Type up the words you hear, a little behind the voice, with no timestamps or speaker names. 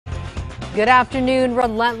Good afternoon.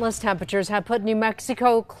 Relentless temperatures have put New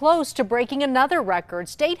Mexico close to breaking another record.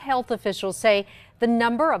 State health officials say the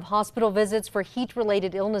number of hospital visits for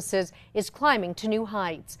heat-related illnesses is climbing to new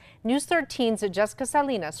heights. News 13's Jessica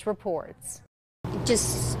Salinas reports.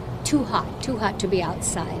 Just too hot to be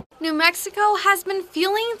outside. New Mexico has been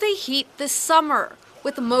feeling the heat this summer,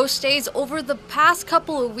 with most days over the past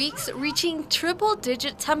couple of weeks reaching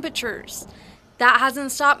triple-digit temperatures. That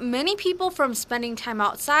hasn't stopped many people from spending time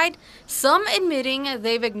outside, some admitting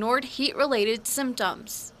they've ignored heat-related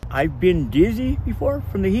symptoms. I've been dizzy before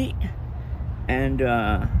from the heat, and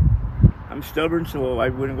I'm stubborn, so I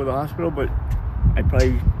wouldn't go to the hospital, but I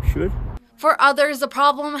probably should. For others, the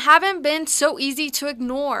problem haven't been so easy to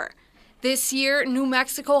ignore. This year, New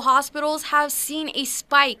Mexico hospitals have seen a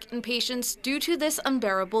spike in patients due to this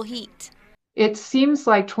unbearable heat. It seems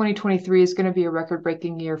like 2023 is going to be a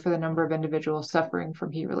record-breaking year for the number of individuals suffering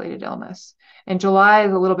from heat-related illness. And July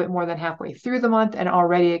is a little bit more than halfway through the month and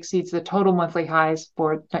already exceeds the total monthly highs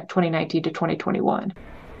for 2019 to 2021.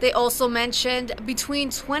 They also mentioned between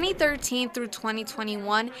 2013 through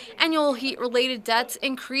 2021, annual heat-related deaths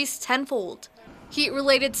increased tenfold.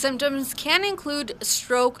 Heat-related symptoms can include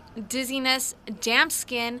stroke, dizziness, damp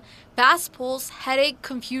skin, fast pulse, headache,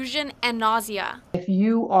 confusion, and nausea. If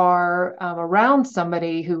you are around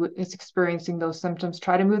somebody who is experiencing those symptoms,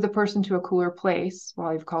 try to move the person to a cooler place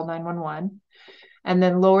while you've called 911, and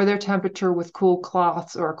then lower their temperature with cool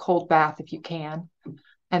cloths or a cold bath if you can.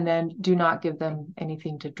 And then do not give them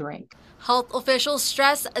anything to drink. Health officials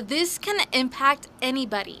stress this can impact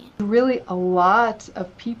anybody. Really a lot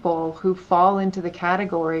of people who fall into the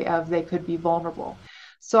category of they could be vulnerable.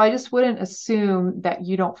 So I just wouldn't assume that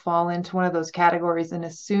you don't fall into one of those categories and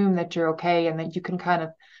assume that you're okay and that you can kind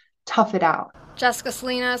of tough it out. Jessica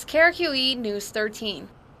Salinas, KRQE News 13.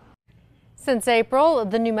 Since April,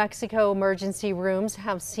 the New Mexico emergency rooms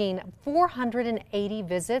have seen 480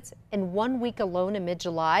 visits. In 1 week alone in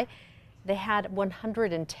mid-July, they had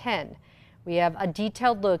 110. We have a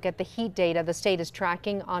detailed look at the heat data the state is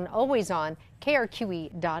tracking on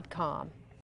alwaysonkrqe.com.